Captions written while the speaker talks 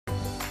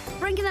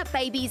Bringing up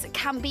babies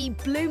can be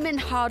bloomin'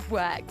 hard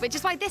work, which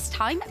is why this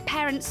time,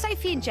 parents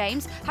Sophie and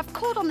James have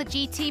called on the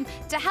G team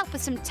to help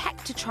with some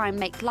tech to try and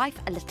make life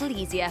a little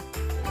easier.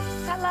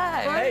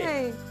 Hello.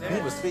 Hey.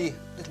 It must be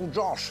little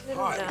Josh.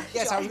 Hi. Josh.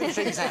 Yes, I was going to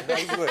shake his hand.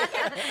 Very good.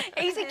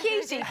 He's a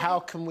cutie. How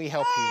can we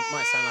help you?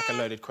 Might sound like a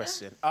loaded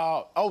question.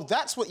 Oh,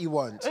 that's what you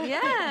want.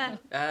 Yeah.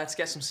 To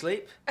get some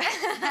sleep.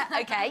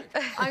 OK.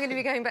 I'm going to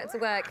be going back to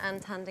work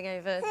and handing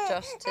over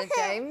Josh to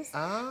James.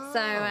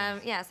 So,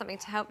 yeah, something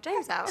to help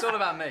James out. It's all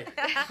about me.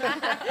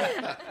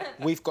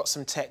 We've got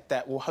some tech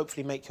that will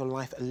hopefully make your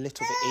life a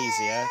little bit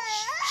easier.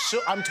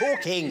 I'm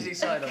talking. Easy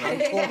side on I'm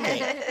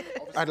talking.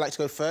 I'd like to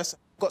go first.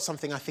 Got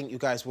something I think you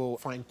guys will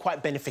find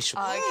quite beneficial.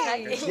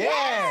 OK.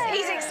 Yeah.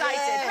 He's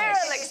excited. We're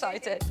all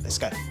excited. Let's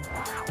go.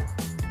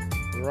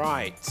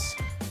 Right.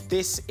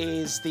 This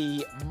is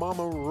the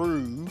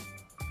Mama-Roo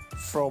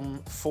from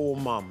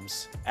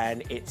 4Mums,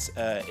 and it's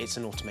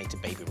an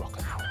automated baby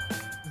rocker.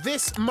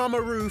 This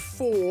Mama-Roo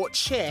 4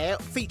 chair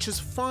features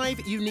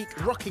 5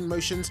 unique rocking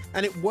motions,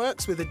 and it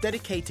works with a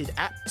dedicated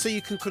app so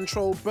you can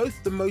control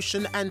both the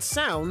motion and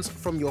sounds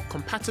from your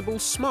compatible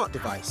smart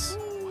device.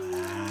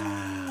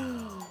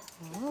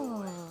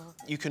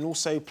 You can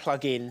also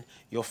plug in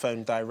your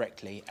phone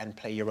directly and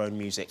play your own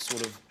music.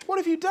 Sort of, what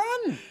have you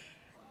done?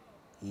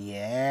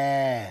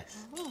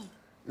 Yes. Oh.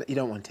 You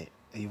don't want it.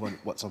 You want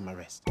what's on my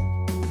wrist.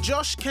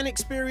 Josh can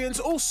experience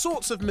all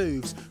sorts of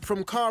moves,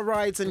 from car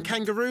rides and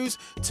kangaroos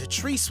to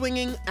tree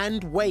swinging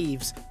and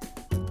waves.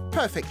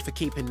 Perfect for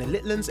keeping the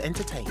little ones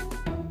entertained.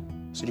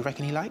 So do you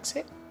reckon he likes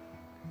it?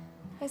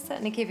 It's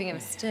certainly keeping him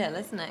still,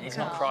 isn't it? He's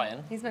not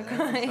crying. He's not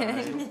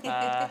crying.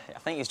 I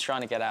think he's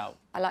trying to get out.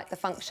 I like the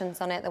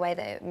functions on it, the way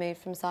that it moved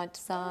from side to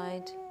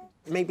side.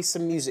 Maybe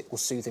some music will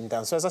soothe him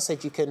down. So as I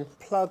said, you can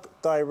plug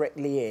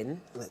directly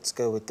in. Let's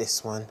go with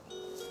this one.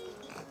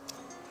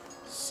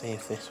 See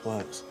if this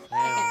works.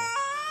 Now,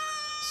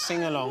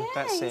 sing along, yeah,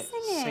 that's it.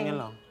 Singing. Sing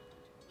along.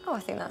 Oh, I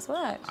think that's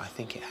worked. I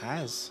think it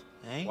has.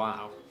 Eh?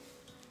 Wow.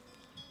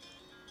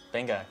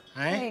 Bingo.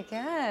 Eh? There you go.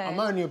 I'm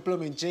only a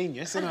blooming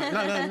genius, isn't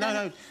I?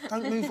 No.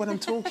 Don't move when I'm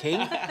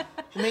talking. It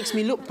makes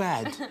me look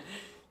bad.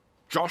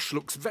 Josh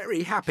looks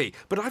very happy,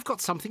 but I've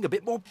got something a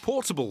bit more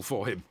portable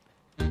for him.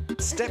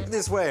 Step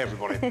this way,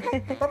 everybody.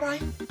 Bye-bye.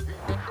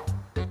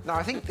 Now,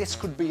 I think this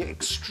could be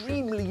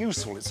extremely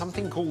useful. It's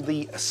something called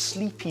the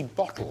Sleepy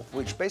Bottle,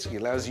 which basically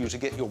allows you to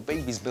get your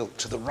baby's milk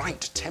to the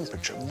right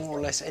temperature, more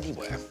or less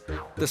anywhere.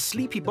 The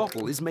Sleepy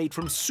Bottle is made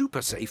from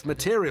super safe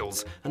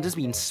materials and has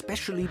been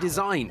specially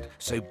designed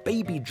so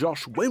baby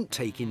Josh won't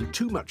take in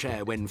too much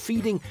air when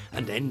feeding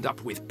and end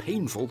up with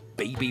painful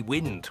baby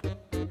wind.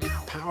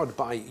 Powered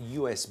by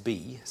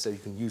USB, so you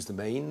can use the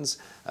mains,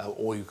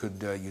 or you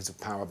could use a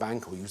power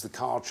bank or use the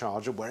car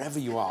charger, wherever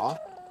you are.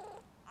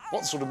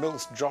 What sort of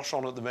milk's Josh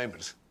on at the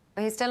moment?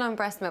 He's still on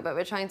breast milk, but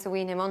we're trying to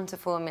wean him onto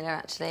formula,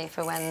 actually,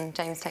 for when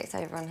James takes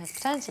over on his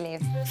paternity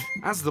leave.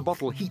 As the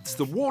bottle heats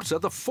the water,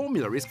 the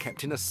formula is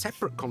kept in a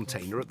separate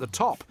container at the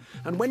top.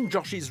 And when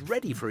Josh is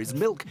ready for his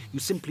milk, you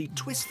simply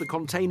twist the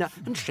container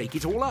and shake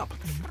it all up.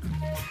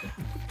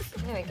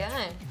 There we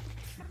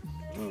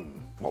go.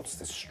 What's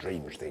this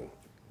strange thing?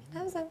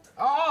 That was a...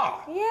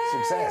 Ah!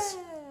 Yeah! Success.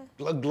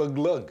 Glug, glug,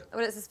 glug.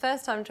 Well, it's his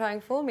first time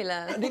trying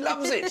formula. And he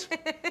loves it.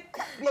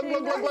 Glug,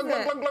 glug, glug, glug,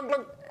 glug, glug, glug,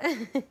 glug. I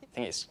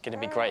think it's going to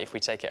be great if we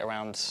take it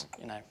around,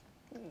 you know,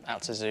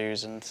 out to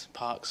zoos and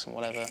parks and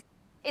whatever.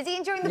 Is he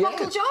enjoying the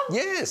bottle, John?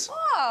 Yes.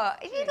 Oh,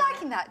 are you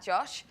liking that,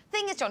 Josh?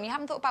 Thing is, John, you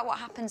haven't thought about what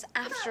happens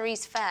after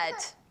he's fed.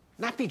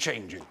 Nappy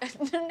changing.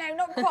 No,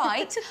 not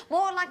quite.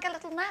 More like a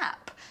little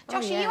nap.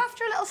 Josh, yeah. are you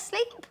after a little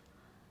sleep?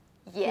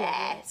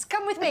 Yes.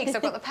 Come with me, because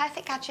I've got the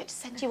perfect gadget to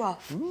send you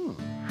off.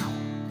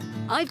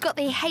 I've got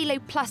the Halo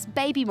Plus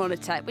baby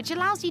monitor, which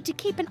allows you to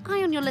keep an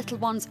eye on your little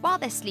ones while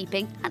they're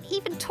sleeping and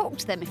even talk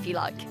to them if you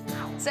like.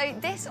 So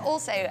this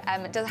also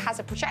has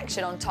a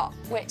projection on top,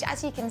 which,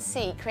 as you can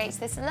see, creates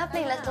this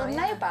lovely little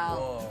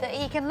mobile that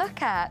he can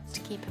look at to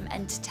keep him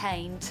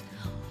entertained,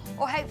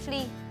 or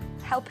hopefully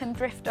help him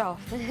drift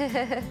off.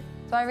 So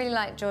I really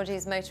like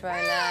Georgie's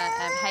Motorola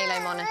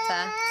Halo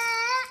monitor.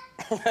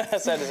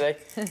 So does he.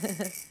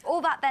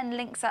 All that then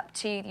links up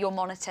to your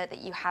monitor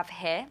that you have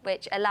here,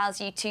 which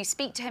allows you to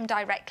speak to him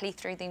directly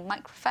through the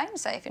microphone.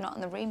 So if you're not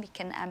in the room, you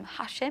can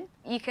hush him.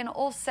 You can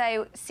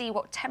also see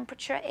what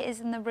temperature it is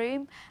in the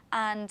room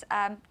and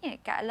you know,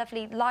 get a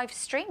lovely live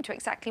stream to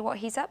exactly what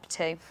he's up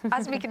to.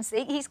 As we can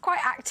see, he's quite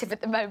active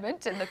at the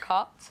moment in the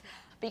cot.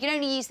 But you can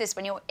only use this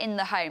when you're in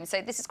the home.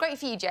 So this is great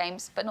for you,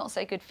 James, but not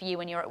so good for you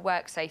when you're at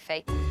work,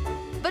 Sophie.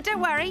 But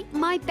don't worry,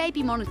 my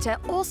baby monitor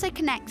also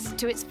connects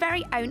to its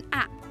very own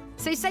app.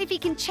 So Sophie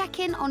can check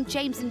in on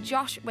James and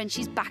Josh when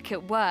she's back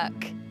at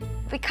work.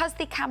 Because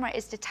the camera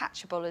is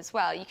detachable as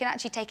well, you can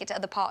actually take it to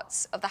other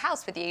parts of the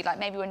house with you, like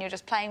maybe when you're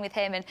just playing with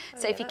him, and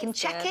Sophie can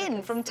check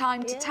in from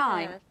time to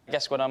time. I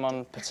guess when I'm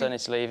on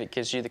paternity leave, it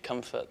gives you the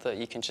comfort that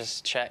you can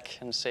just check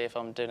and see if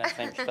I'm doing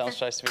anything that I'm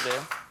supposed to be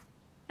doing.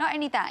 Not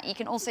only that, you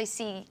can also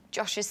see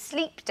Josh's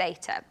sleep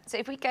data. So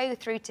if we go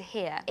through to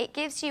here, it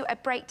gives you a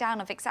breakdown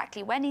of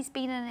exactly when he's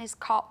been in his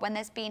cot, when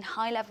there's been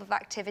high level of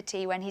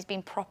activity, when he's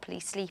been properly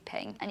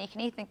sleeping. And you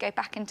can even go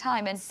back in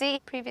time and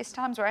see previous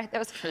times where there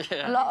was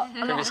a lot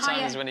Previous higher.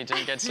 times when he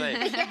didn't get sleep.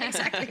 Yeah,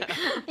 exactly.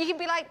 You can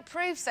be like,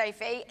 prove,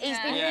 Sophie, he's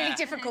been really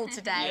difficult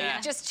today.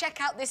 Yeah. Just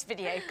check out this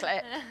video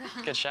clip.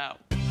 Good shout.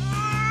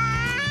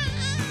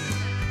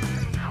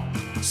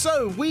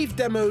 So, we've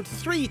demoed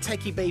 3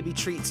 techie baby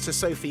treats to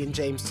Sophie and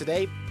James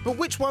today, but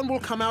which one will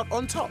come out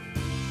on top?